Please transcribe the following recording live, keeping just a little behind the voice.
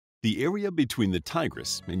The area between the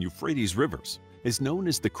Tigris and Euphrates rivers is known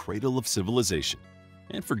as the cradle of civilization,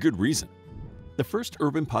 and for good reason. The first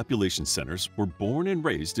urban population centers were born and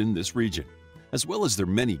raised in this region, as well as their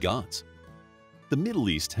many gods. The Middle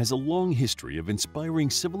East has a long history of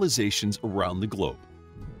inspiring civilizations around the globe.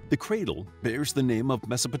 The cradle bears the name of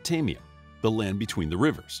Mesopotamia, the land between the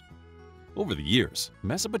rivers. Over the years,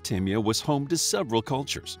 Mesopotamia was home to several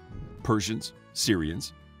cultures: Persians,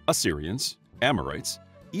 Syrians, Assyrians, Amorites,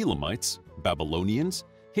 Elamites, Babylonians,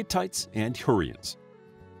 Hittites, and Hurrians.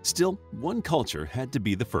 Still, one culture had to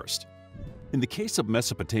be the first. In the case of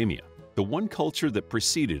Mesopotamia, the one culture that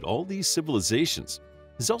preceded all these civilizations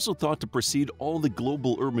is also thought to precede all the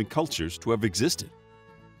global urban cultures to have existed.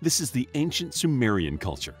 This is the ancient Sumerian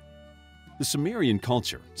culture. The Sumerian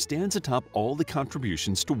culture stands atop all the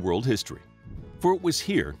contributions to world history, for it was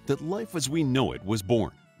here that life as we know it was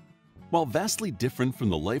born. While vastly different from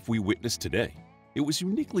the life we witness today, it was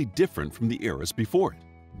uniquely different from the eras before it.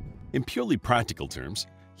 In purely practical terms,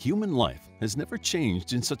 human life has never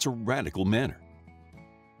changed in such a radical manner.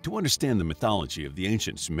 To understand the mythology of the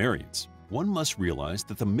ancient Sumerians, one must realize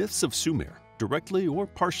that the myths of Sumer directly or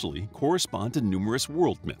partially correspond to numerous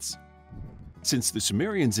world myths. Since the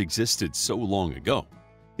Sumerians existed so long ago,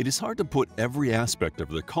 it is hard to put every aspect of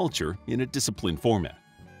their culture in a disciplined format.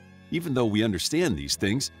 Even though we understand these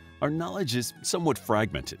things, our knowledge is somewhat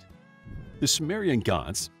fragmented. The Sumerian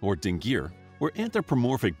gods, or Dingir, were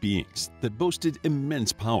anthropomorphic beings that boasted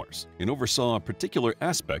immense powers and oversaw a particular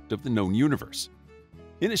aspect of the known universe.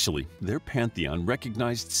 Initially, their pantheon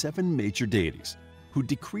recognized 7 major deities who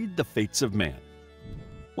decreed the fates of man.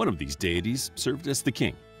 One of these deities served as the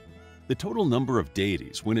king. The total number of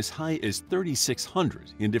deities went as high as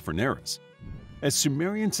 3,600 in different eras. As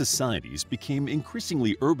Sumerian societies became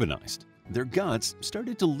increasingly urbanized, their gods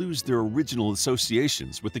started to lose their original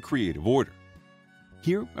associations with the creative order.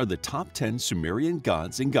 Here are the top 10 Sumerian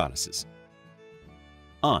gods and goddesses.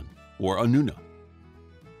 An, or Anuna.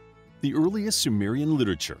 The earliest Sumerian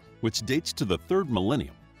literature, which dates to the 3rd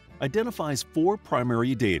millennium, identifies 4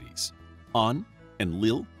 primary deities: An,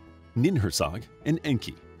 Enlil, Ninhursag, and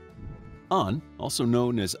Enki. An, also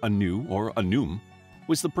known as Anu or Anum,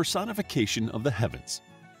 was the personification of the heavens.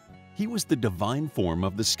 He was the divine form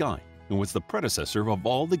of the sky and was the predecessor of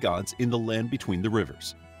all the gods in the land between the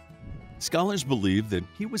rivers. Scholars believe that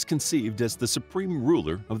he was conceived as the supreme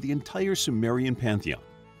ruler of the entire Sumerian pantheon.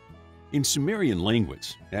 In Sumerian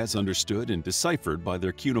language, as understood and deciphered by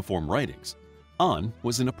their cuneiform writings, An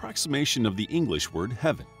was an approximation of the English word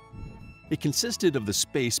heaven. It consisted of the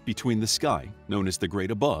space between the sky, known as the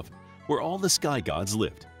Great Above, where all the sky gods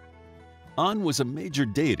lived. An was a major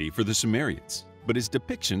deity for the Sumerians, but his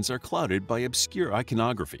depictions are clouded by obscure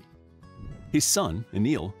iconography. His son,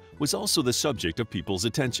 Enlil, was also the subject of people's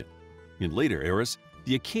attention. In later eras,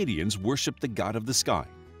 the Akkadians worshipped the god of the sky.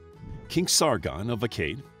 King Sargon of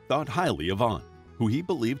Akkad thought highly of An, who he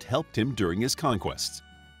believed helped him during his conquests.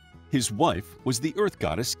 His wife was the earth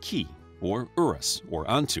goddess Ki, or Urus, or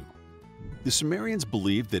Antu. The Sumerians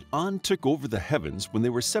believed that An took over the heavens when they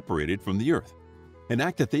were separated from the earth, an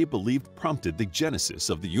act that they believed prompted the genesis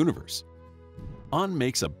of the universe. An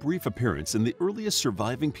makes a brief appearance in the earliest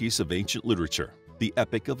surviving piece of ancient literature, the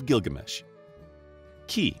Epic of Gilgamesh.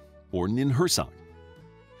 Ki, or Ninhursag.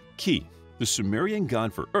 Ki, the Sumerian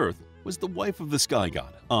god for earth, was the wife of the sky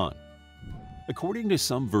god, An. According to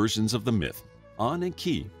some versions of the myth, An and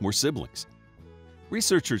Ki were siblings.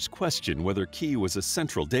 Researchers question whether Ki was a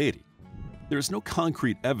central deity. There is no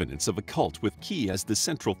concrete evidence of a cult with Ki as the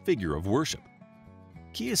central figure of worship.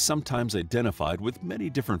 Ki is sometimes identified with many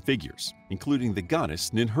different figures, including the goddess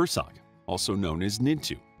Ninhursag, also known as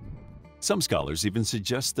Nintu. Some scholars even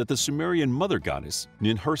suggest that the Sumerian mother goddess,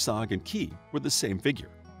 Ninhursag and Ki, were the same figure.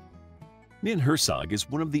 Ninhursag is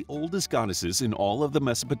one of the oldest goddesses in all of the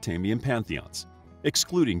Mesopotamian pantheons,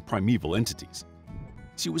 excluding primeval entities.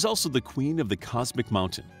 She was also the queen of the cosmic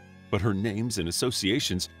mountain, but her names and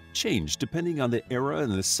associations changed depending on the era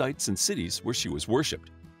and the sites and cities where she was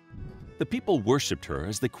worshipped. The people worshipped her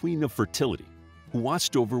as the queen of fertility, who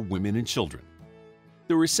watched over women and children.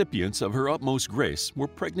 The recipients of her utmost grace were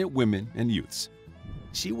pregnant women and youths.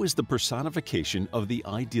 She was the personification of the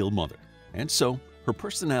ideal mother, and so her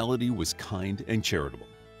personality was kind and charitable.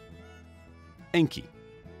 Enki.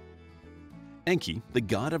 Enki, the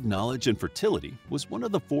god of knowledge and fertility, was one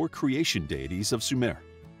of the 4 creation deities of Sumer.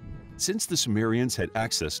 Since the Sumerians had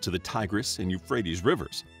access to the Tigris and Euphrates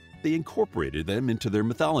rivers, they incorporated them into their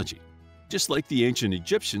mythology, just like the ancient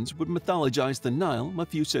Egyptians would mythologize the Nile a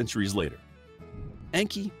few centuries later.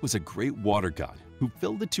 Enki was a great water god who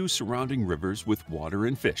filled the 2 surrounding rivers with water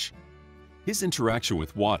and fish. His interaction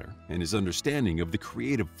with water and his understanding of the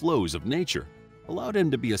creative flows of nature allowed him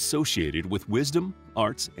to be associated with wisdom,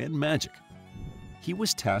 arts, and magic. He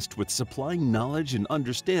was tasked with supplying knowledge and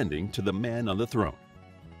understanding to the man on the throne.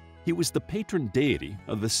 He was the patron deity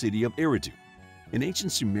of the city of Eridu, an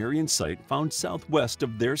ancient Sumerian site found southwest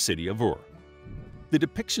of their city of Ur. The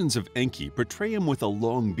depictions of Enki portray him with a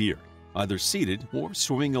long beard, either seated or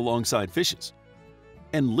swimming alongside fishes.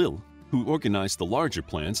 Enlil, who organized the larger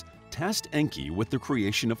plans, tasked Enki with the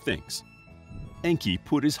creation of things. Enki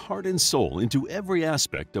put his heart and soul into every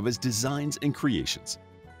aspect of his designs and creations.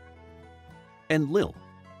 Enlil.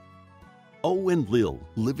 O Enlil,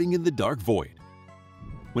 living in the dark void.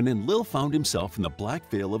 When Enlil found himself in the black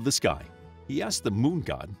veil of the sky, he asked the moon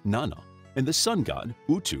god, Nana, and the sun god,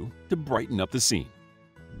 Utu, to brighten up the scene.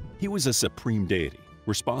 He was a supreme deity,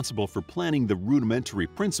 responsible for planning the rudimentary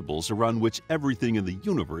principles around which everything in the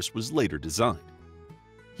universe was later designed.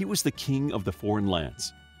 He was the king of the foreign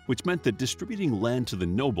lands, which meant that distributing land to the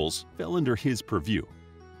nobles fell under his purview.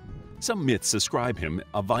 Some myths ascribe him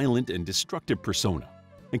a violent and destructive persona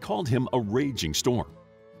and called him a raging storm.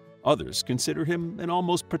 Others consider him an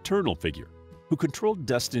almost paternal figure who controlled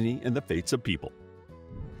destiny and the fates of people.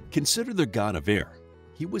 Considered the god of air,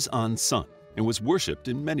 he was An's son and was worshipped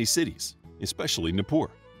in many cities, especially Nippur.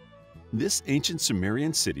 This ancient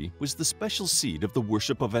Sumerian city was the special seat of the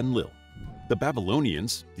worship of Enlil. The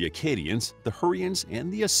Babylonians, the Akkadians, the Hurrians,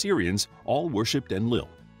 and the Assyrians all worshipped Enlil.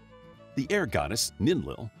 The air goddess,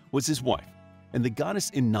 Ninlil, was his wife, and the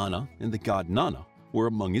goddess Inanna and the god Nana were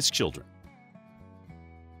among his children.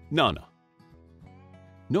 Nana.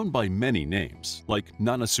 Known by many names like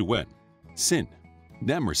Nana Suen, Sin,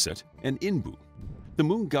 Namerset, and Inbu, the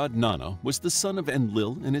moon god Nana was the son of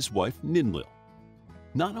Enlil and his wife Ninlil.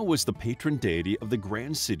 Nana was the patron deity of the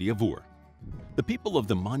grand city of Ur. The people of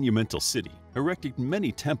the monumental city erected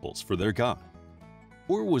many temples for their god.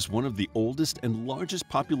 Ur was one of the oldest and largest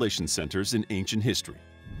population centers in ancient history,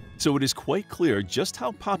 so it is quite clear just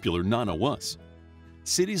how popular Nana was.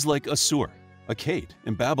 Cities like Assur, Akkad,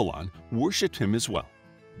 and Babylon worshipped him as well.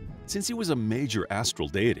 Since he was a major astral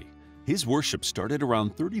deity, his worship started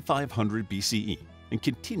around 3500 BCE and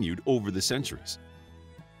continued over the centuries.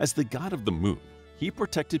 As the god of the moon, he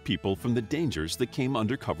protected people from the dangers that came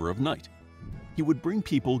under cover of night. He would bring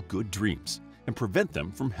people good dreams and prevent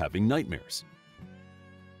them from having nightmares.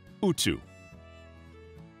 Utu.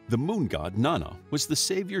 The moon god Nana was the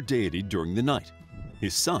savior deity during the night.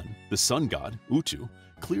 His son, the sun god Utu,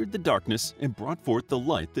 cleared the darkness and brought forth the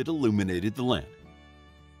light that illuminated the land.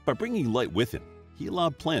 By bringing light with him, he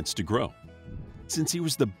allowed plants to grow. Since he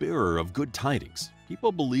was the bearer of good tidings,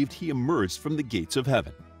 people believed he emerged from the gates of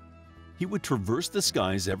heaven. He would traverse the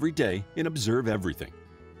skies every day and observe everything.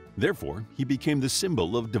 Therefore, he became the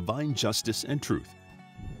symbol of divine justice and truth.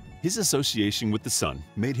 His association with the sun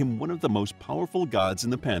made him one of the most powerful gods in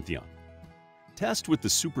the pantheon. Tasked with the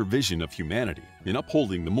supervision of humanity in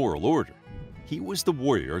upholding the moral order, he was the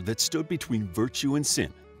warrior that stood between virtue and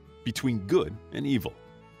sin, between good and evil.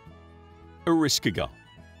 Erishkigal.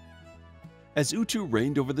 As Utu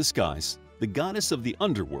reigned over the skies, the goddess of the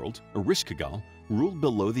underworld, Erishkigal, ruled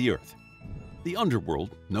below the earth. The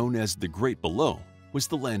underworld, known as the Great Below, was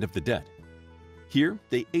the land of the dead. Here,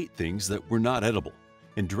 they ate things that were not edible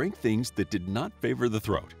and drank things that did not favor the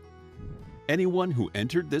throat. Anyone who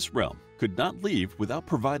entered this realm could not leave without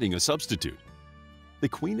providing a substitute. The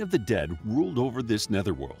Queen of the Dead ruled over this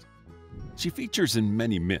netherworld. She features in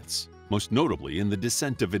many myths, most notably in the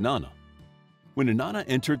descent of Inanna. When Inanna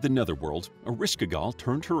entered the netherworld, Erishkigal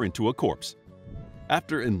turned her into a corpse.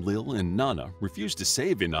 After Enlil and Nana refused to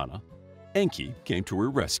save Inanna, Enki came to her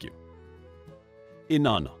rescue.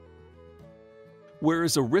 Inanna.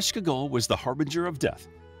 Whereas Erishkigal was the harbinger of death,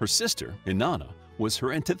 her sister, Inanna, was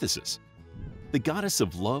her antithesis. The goddess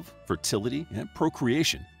of love, fertility, and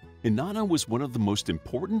procreation, Inanna was one of the most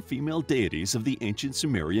important female deities of the ancient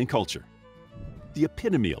Sumerian culture. The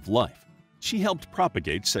epitome of life, she helped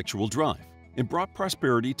propagate sexual drive and brought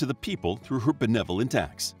prosperity to the people through her benevolent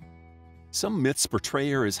acts. Some myths portray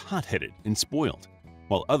her as hot-headed and spoiled,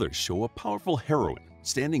 while others show a powerful heroine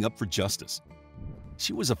standing up for justice.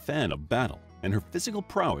 She was a fan of battle, and her physical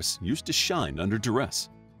prowess used to shine under duress.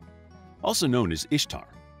 Also known as Ishtar,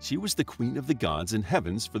 she was the queen of the gods and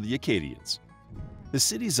heavens for the Akkadians. The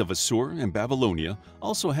cities of Assur and Babylonia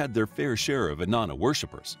also had their fair share of Inanna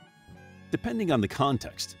worshippers. Depending on the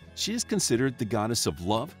context, she is considered the goddess of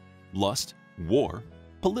love, lust, war,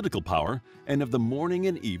 political power, and of the morning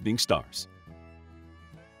and evening stars.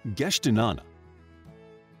 Geshtinanna.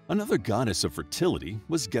 Another goddess of fertility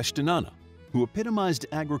was Geshtinanna, who epitomized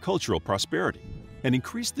agricultural prosperity and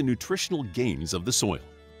increased the nutritional gains of the soil.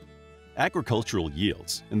 Agricultural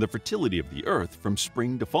yields and the fertility of the earth from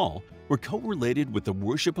spring to fall were correlated with the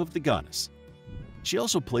worship of the goddess. She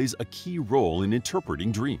also plays a key role in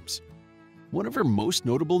interpreting dreams. One of her most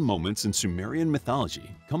notable moments in Sumerian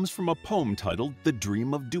mythology comes from a poem titled The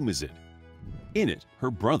Dream of Dumazid. In it,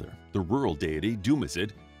 her brother, the rural deity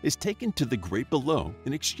Dumazid, is taken to the Great Below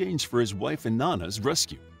in exchange for his wife Inanna's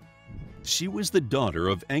rescue. She was the daughter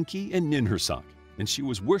of Enki and Ninhursag, and she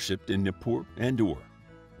was worshipped in Nippur and Ur.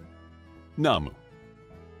 Namu.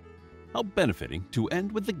 How benefiting to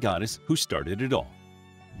end with the goddess who started it all.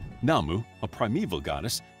 Namu, a primeval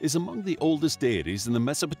goddess, is among the oldest deities in the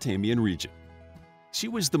Mesopotamian region. She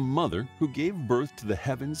was the mother who gave birth to the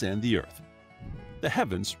heavens and the earth. The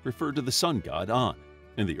heavens refer to the sun god An,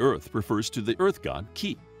 and the earth refers to the earth god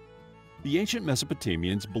Ki. The ancient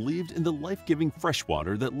Mesopotamians believed in the life-giving fresh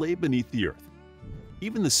water that lay beneath the earth.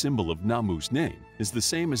 Even the symbol of Namu's name is the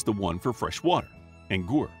same as the one for fresh water,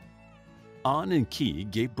 Engur. An and Ki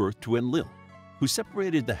gave birth to Enlil, who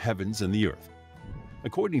separated the heavens and the earth.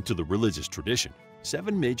 According to the religious tradition,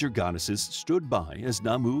 7 major goddesses stood by as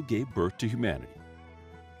Namu gave birth to humanity.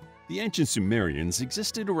 The ancient Sumerians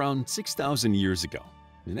existed around 6,000 years ago,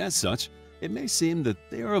 and as such, it may seem that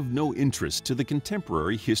they are of no interest to the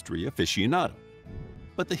contemporary history aficionado.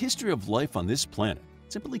 But the history of life on this planet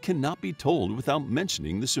simply cannot be told without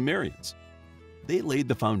mentioning the Sumerians. They laid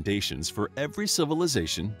the foundations for every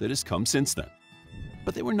civilization that has come since then.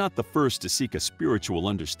 But they were not the first to seek a spiritual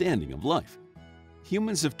understanding of life.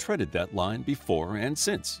 Humans have treaded that line before and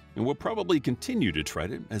since, and will probably continue to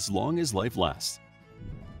tread it as long as life lasts.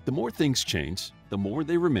 The more things change, the more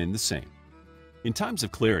they remain the same. In times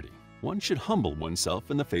of clarity, one should humble oneself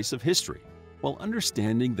in the face of history, while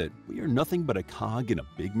understanding that we are nothing but a cog in a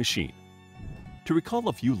big machine. To recall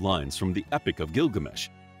a few lines from the Epic of Gilgamesh,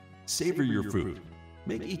 savor your food,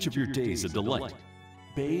 make each of your days a delight,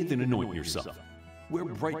 bathe and anoint yourself, wear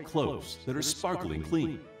bright clothes that are sparkling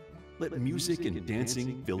clean, let music and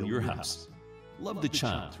dancing fill your house, love the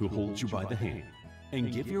child who holds you by the hand,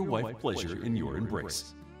 and give your wife pleasure in your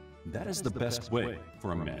embrace. That is the best way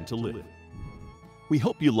for a man to live. We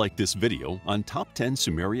hope you liked this video on Top 10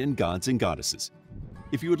 Sumerian Gods and Goddesses.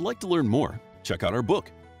 If you would like to learn more, check out our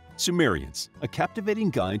book, Sumerians, a captivating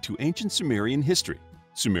guide to ancient Sumerian history,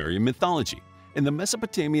 Sumerian mythology, and the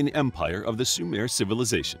Mesopotamian empire of the Sumer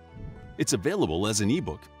civilization. It's available as an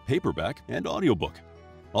ebook, paperback, and audiobook.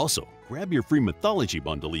 Also, grab your free Mythology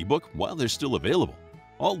bundle ebook while they're still available.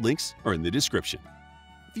 All links are in the description.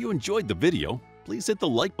 If you enjoyed the video, please hit the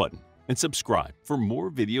like button and subscribe for more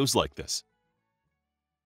videos like this.